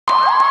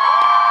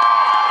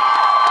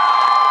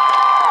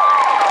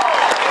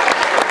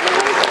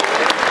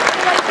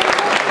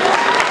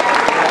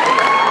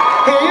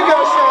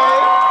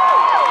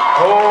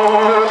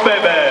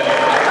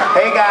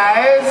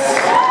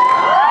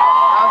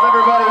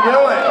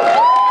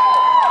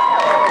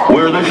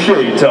the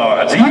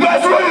Shaytards. Are you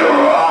guys ready to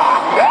rock?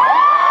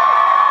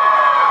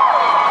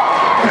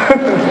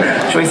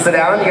 Should we sit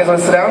down? You guys want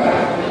to sit down?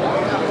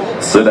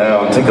 Sit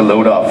down, take a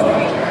load off.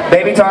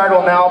 Baby Tard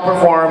will now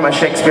perform a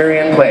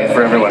Shakespearean play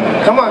for everyone.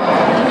 Come on,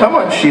 come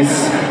on.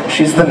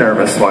 She's the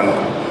nervous one.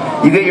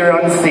 You get your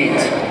own seat.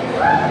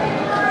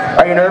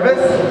 Are you nervous?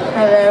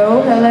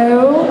 Hello,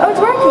 hello. Oh, it's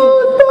working. Oh,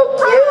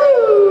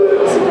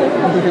 so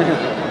cute.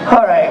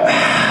 All right,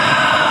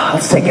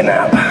 let's take a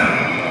nap.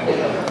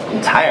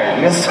 I'm tired.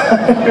 You guys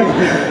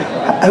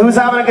Who's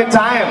having a good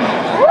time?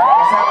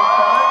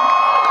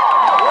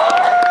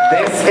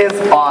 This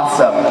is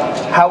awesome.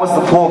 How was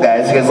the pool,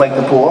 guys? You guys like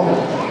the pool?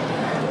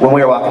 When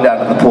we were walking down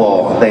to the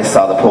pool, they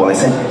saw the pool and they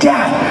said,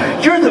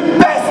 "Dad, you're the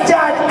best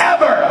dad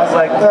ever!" I was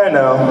like, I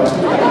know.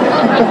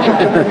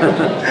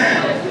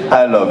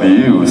 I love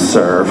you,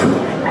 sir.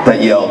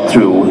 That yelled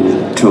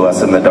through to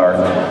us in the dark.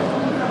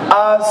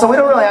 So we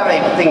don't really have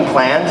anything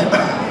planned.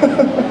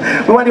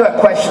 We want to do a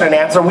question and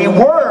answer. We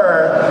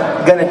were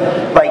gonna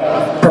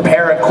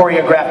prepare a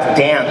choreographed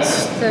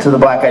dance to the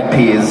Black Eyed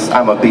Peas,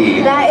 "I'm a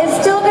Bee." That is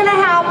still gonna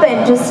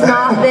happen, just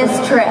not this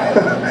trip.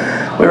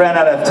 We ran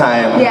out of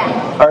time. Yeah.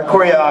 Our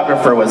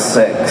choreographer was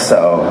sick,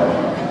 so...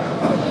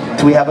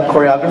 Do we have a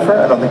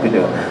choreographer? I don't think we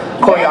do.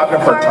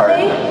 Choreographer Tart.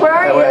 Where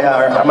are you?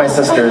 Yeah, my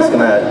sister is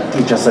gonna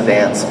teach us a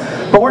dance.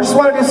 But we just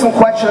want to do some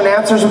question and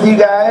answers with you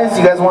guys.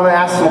 You guys want to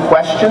ask some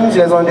questions?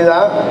 You guys want to do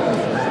that?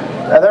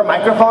 Are there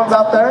microphones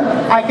out there?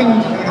 I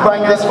can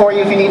bring this for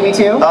you if you need me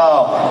to.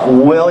 Oh,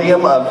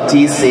 William of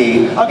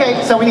DC. Okay,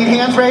 so we need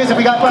hands raised if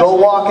we got questions. Go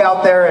walk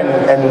out there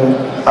and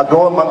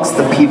go amongst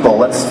the people.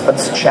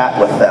 Let's chat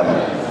with them.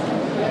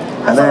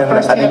 And then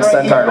I think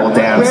Shaytards will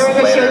dance Wearing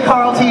a later.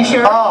 Shaytards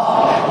t-shirt.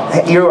 Oh,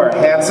 you are a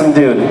handsome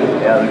dude.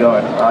 Yeah, how's it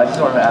going? I just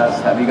wanted to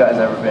ask, have you guys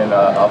ever been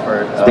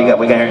offered... Speak up,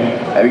 we can hear you.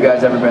 Have you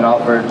guys ever been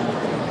offered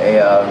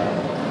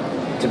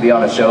to be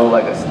on a show,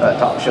 like a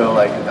talk show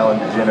like Ellen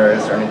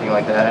DeGeneres or anything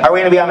like that? Are we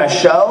going to be on a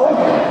show?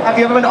 Have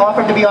you ever been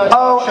offered to be on a show?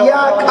 Oh,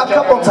 yeah, a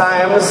couple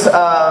times.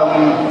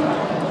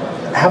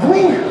 Have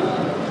we?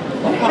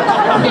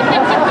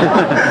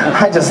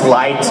 I just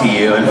lied to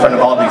you in front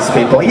of all these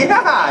people.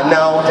 Yeah,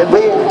 no, did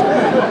we?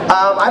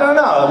 I don't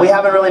know. We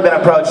haven't really been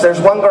approached. There's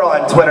one girl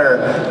on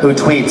Twitter who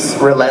tweets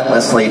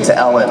relentlessly to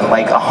Ellen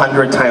like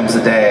 100 times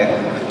a day,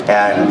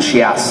 and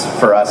she asks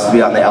for us to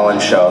be on the Ellen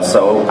show.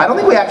 So I don't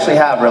think we actually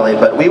have really,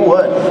 but we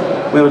would.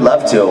 We would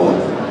love to.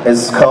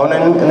 Is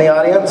Conan in the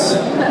audience?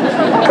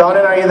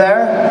 Conan, are you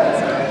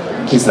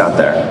there? He's not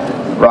there.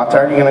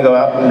 Rocktard, you gonna go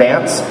out and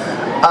dance?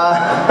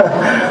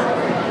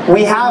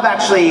 We have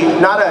actually,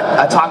 not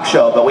a talk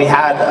show, but we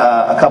had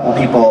a couple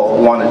people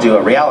want to do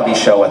a reality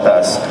show with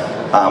us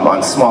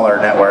on smaller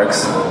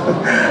networks.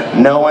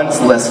 No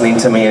one's listening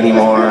to me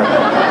anymore.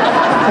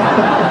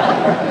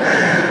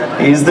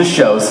 He's the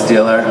show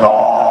stealer.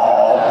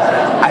 Oh.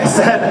 I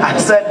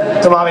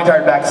said to Mommy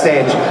Tard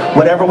backstage,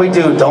 whatever we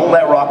do, don't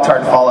let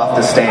Rocktard fall off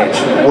the stage.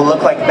 We'll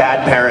look like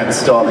bad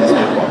parents to all these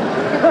people.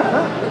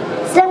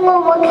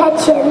 Someone will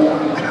catch him.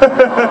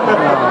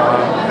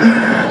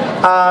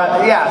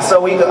 Yeah,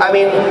 so in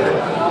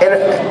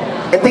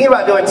thinking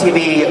about doing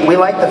TV, we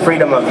like the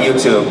freedom of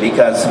YouTube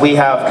because we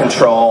have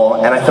control,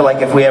 and I feel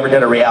like if we ever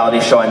did a reality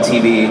show on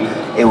TV,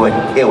 it would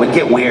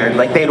get weird.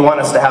 Like they'd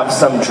want us to have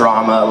some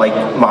drama, like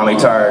Mommy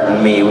Tard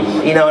and me,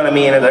 you know what I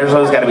mean? And there's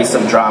always got to be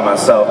some drama,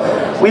 so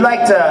we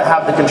like to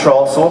have the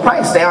control, so we'll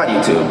probably stay on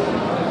YouTube.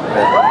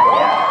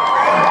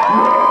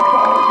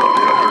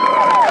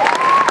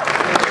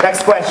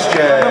 Next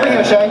question. Over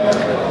here, Shay.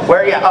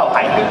 Where are you? Oh,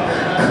 hi.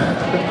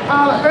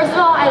 First of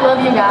all, I love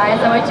you guys.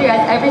 I watch you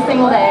guys every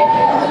single day.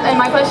 And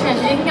my question is,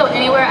 if you could go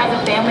anywhere as a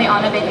family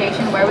on a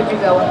vacation, where would you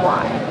go and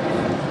why?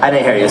 I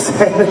didn't hear you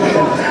say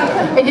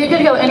If you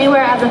could go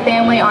anywhere as a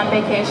family on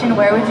vacation,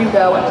 where would you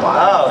go and why?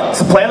 Oh, it's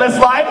a Playlist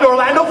Live in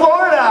Orlando,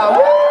 Florida.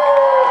 Woo!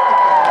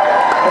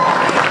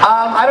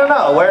 I don't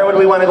know. Where would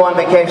we want to go on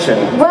vacation?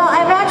 Well,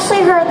 I've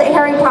actually heard that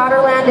Harry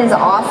Potter Land is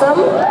awesome.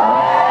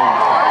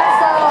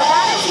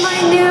 My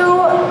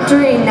new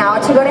dream now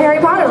to go to Harry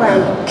Potter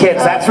Land.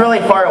 Kids, that's really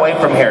far away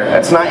from here.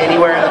 It's not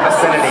anywhere in the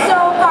vicinity.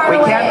 So far away.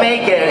 We can't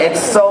make it.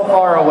 It's so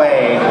far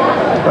away.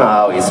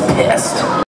 Oh, he's pissed.